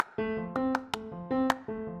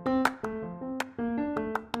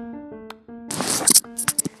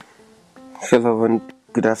Hello and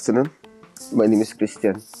good afternoon. My name is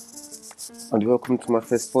Christian and welcome to my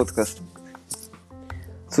first podcast.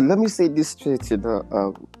 So let me say this straight,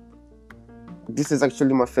 this is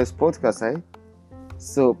actually my first podcast, eh?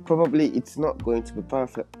 So probably it's not going to be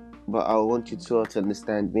perfect, but I want you to all to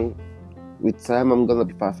understand me. With time, I'm gonna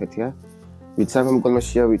be perfect, yeah? With time, I'm gonna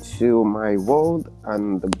share with you my world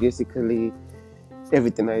and basically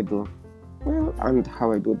everything I do, and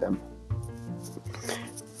how I do them.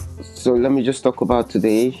 So let me just talk about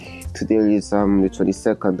today. Today is the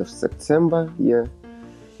 22nd of September,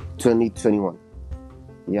 2021.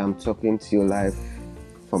 Yeah, I'm talking to you live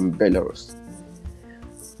from Belarus.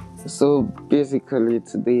 So basically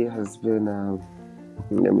today has been,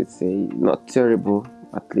 let me say, not terrible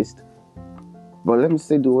at least. But let me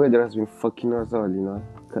say the weather has been fucking us all,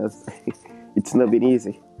 because it's not been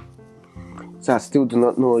easy. So I still do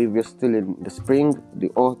not know if we're still in the spring, the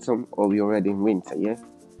autumn, or we're already in winter, yeah?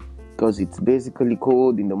 Because it's basically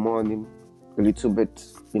cold in the morning, a little bit,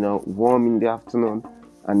 warm in the afternoon,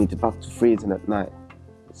 and it's back to freezing at night.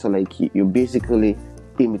 So like you're basically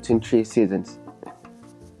in between three seasons.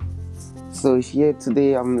 So here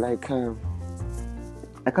today I'm like, I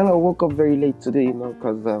kind of woke up very late today,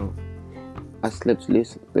 because I slept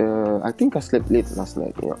late. I think I slept late last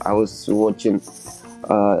night. I was watching,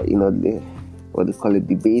 what they call it,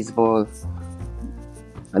 the baseball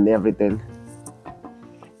and everything.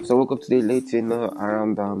 So I woke up today late,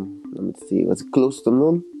 around, let me see, it was close to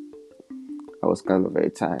noon. I was kind of very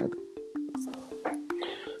tired.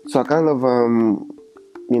 So I kind of,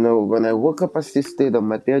 when I woke up, I still stayed on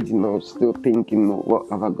my bed, still thinking, what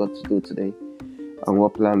have I got to do today? And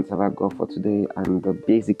what plans have I got for today? And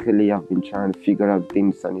basically, I've been trying to figure out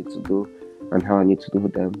things I need to do and how I need to do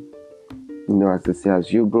them. As they say,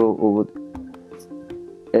 as you grow old,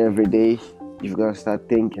 every day, you've got to start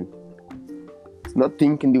thinking. It's not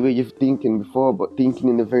thinking the way you've thinking before, but thinking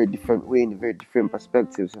in a very different way, in a very different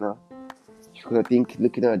perspectives, You got to think,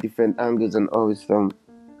 looking at different angles and always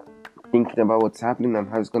thinking about what's happening and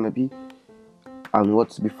how it's going to be and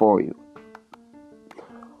what's before you.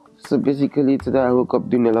 So basically today I woke up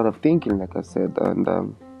doing a lot of thinking, like I said, and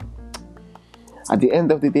at the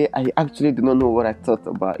end of the day I actually do not know what I thought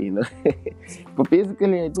about, but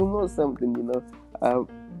basically I do know something,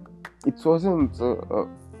 it wasn't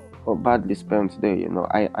a badly spent day,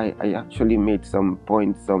 I actually made some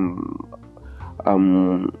points, I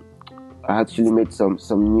actually made some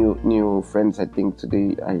new friends. I think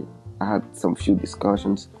today I had some few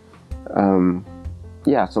discussions, some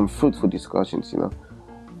fruitful discussions,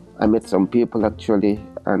 I met some people actually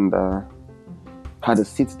and had a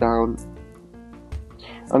sit down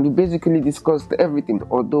and we basically discussed everything,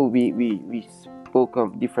 although we spoke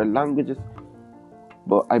different languages,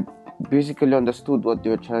 but I basically understood what they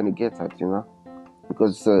were trying to get at,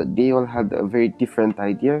 because they all had a very different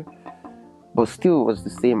idea, but still was the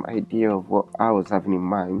same idea of what I was having in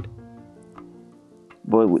mind,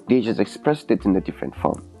 but they just expressed it in a different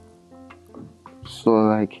form. So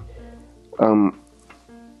like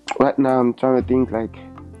right now I'm trying to think, like,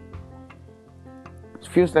 it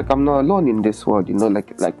feels like I'm not alone in this world,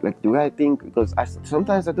 like the way I think, because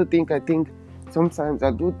sometimes I do think I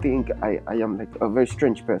am like a very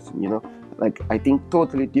strange person, like I think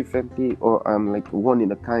totally differently, or I'm like one in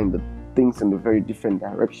a kind that thinks in a very different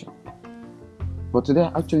direction. But today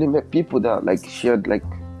I actually met people that like shared, like,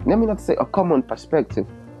 let me not say a common perspective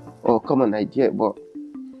or a common idea, but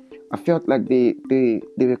I felt like they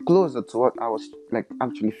were closer to what I was like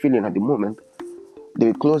actually feeling at the moment. They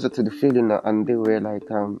were closer to the feeling, and they were like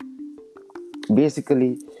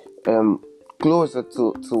basically closer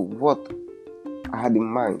to what I had in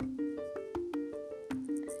mind.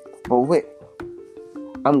 But wait,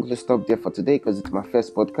 I'm going to stop there for today because it's my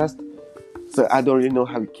first podcast. So I don't really know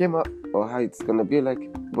how it came up or how it's going to be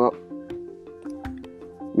like. But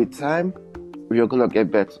with time, we are going to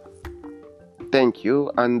get better. Thank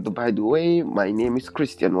you. And by the way, my name is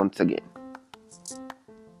Christian once again.